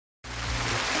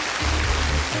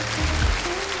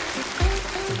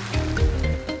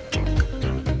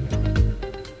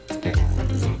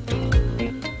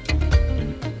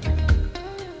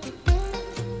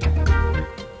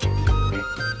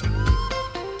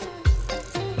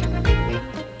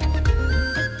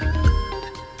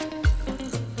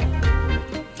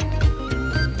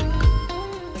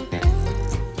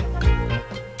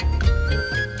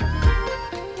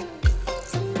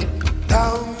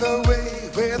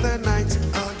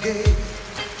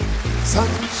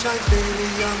shines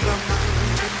daily on the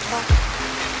mountain top.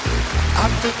 I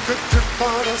took a trip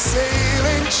on a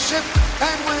sailing ship,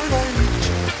 and when I reached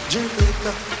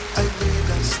Jamaica, I made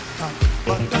a stop.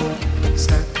 But I'm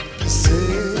sad to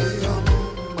say I'm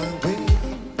on my way.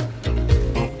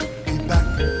 Won't be back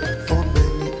for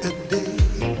many a day.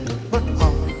 My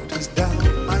heart is down,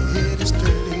 my head is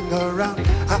turning around.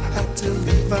 I had to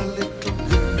leave a little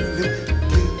girl in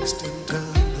Kingston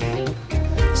town.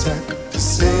 Sad to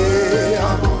say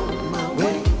I'm on my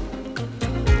way.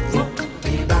 Won't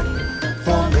be back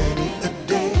for many a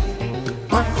day.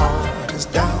 My heart is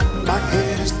down, my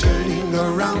head is turning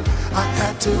around. I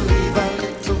had to leave a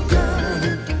little girl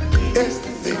in.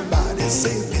 Everybody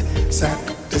singing. Sad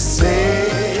to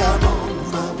say I'm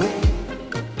on my way.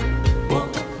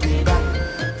 Won't be back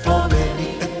for many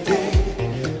a day.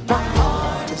 My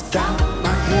heart is down,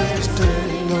 my head is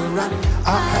turning around.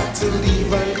 I had to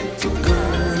leave a little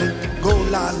girl and go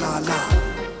la la la.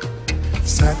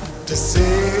 Sad to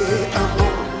say I'm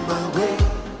on my way.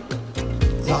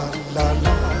 La la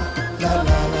la, la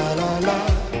la la la la,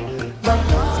 la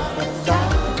la la la,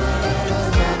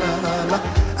 la la la la.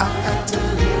 I had to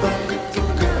leave a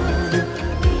little girl in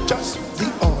just the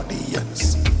audience.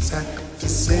 Sad to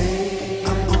say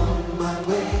I'm on my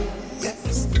way.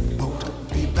 Yes, won't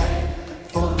be back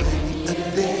for many a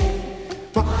day.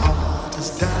 My heart is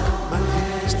down, my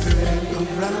head is turning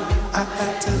around. I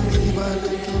had to leave a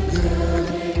little girl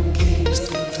in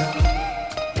Kingston town.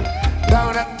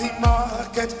 Down at the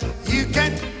market, you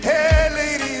can hear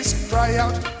ladies cry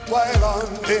out while on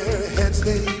their heads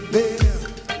they bear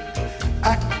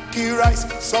ackee rice,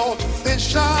 salt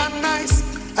fish are nice,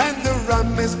 and the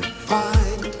rum is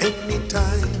fine any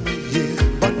time of year.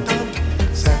 But I'm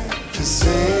sad to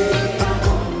say I'm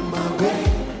on my way.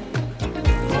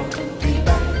 Won't be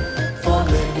back for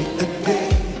many a day.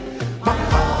 My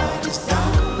heart is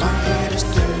down, my head is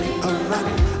turning around.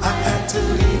 I had to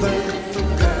leave a little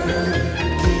girl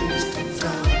in Kingston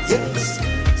town. Yes,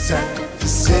 sad to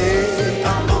say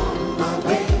I'm on my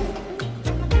way.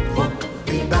 Won't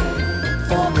be back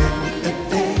for many a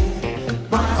day.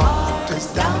 My heart is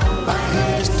down, my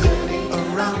head is turning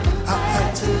around. I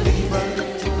had to leave a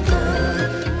little girl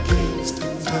in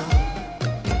Kingston town.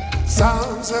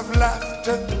 Sounds of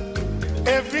laughter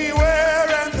everywhere,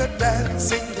 and the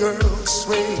dancing girls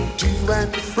sway to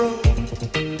and fro.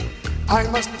 I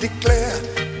must declare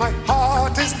my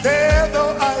heart is there,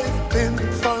 though I've been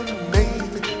from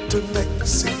Maine to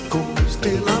Mexico.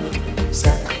 Still I'm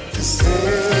sad to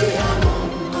say I'm on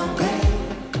my way.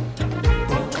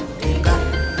 Won't be back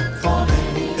for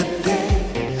many a day.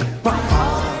 My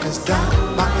heart is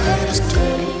down, my head is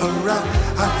turning around.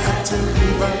 I had to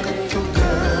leave a little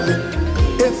girl in.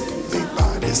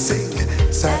 Everybody singing.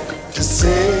 Sad to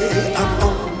say I'm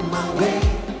on my way.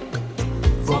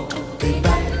 Won't be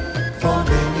back for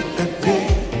many a day.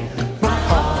 My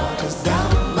heart is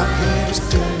down, my head is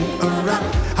turning around.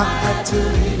 I had to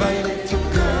leave a little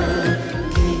girl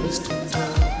in Kingston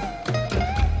town.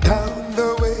 Down the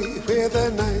way where the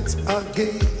nights are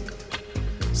gay,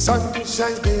 sun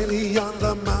shines daily on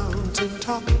the mountain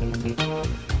top.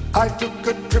 I took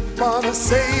a trip on a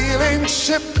sailing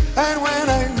ship, and when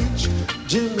I reached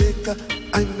Jamaica,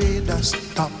 I made a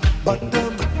stop. But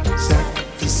I'm sad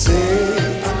to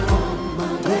say I'm on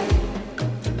my way.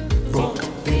 Won't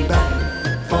be back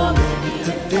for many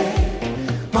a day.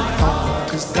 My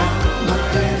heart is down, my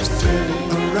head is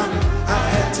turning around. I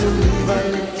had to leave a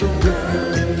little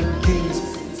girl in Kings.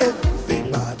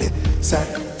 Everybody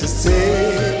sad to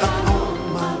say I'm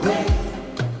on my way.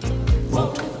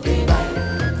 Won't be back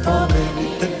for many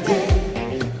a day.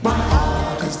 My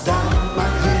heart is down, my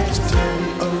head is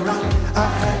turning around. I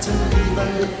had to leave a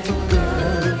little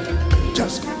girl in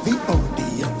just the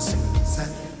audience.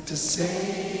 Sad to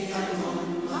say I'm on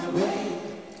my way.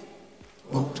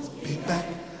 Won't be back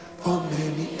for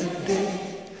many a day.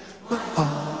 My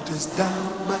heart is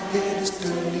down, my head is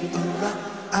turning around.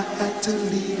 I had to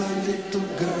leave a little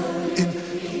girl in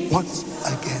once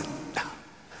again.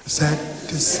 Sad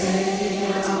to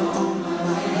say I'm on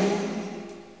my way.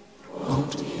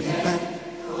 Won't be back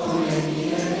for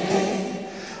many a day.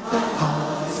 My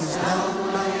heart is down,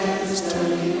 my head is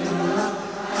turning around.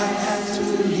 I had to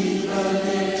leave a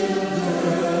little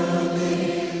girl in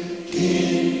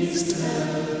Kingston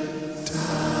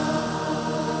town.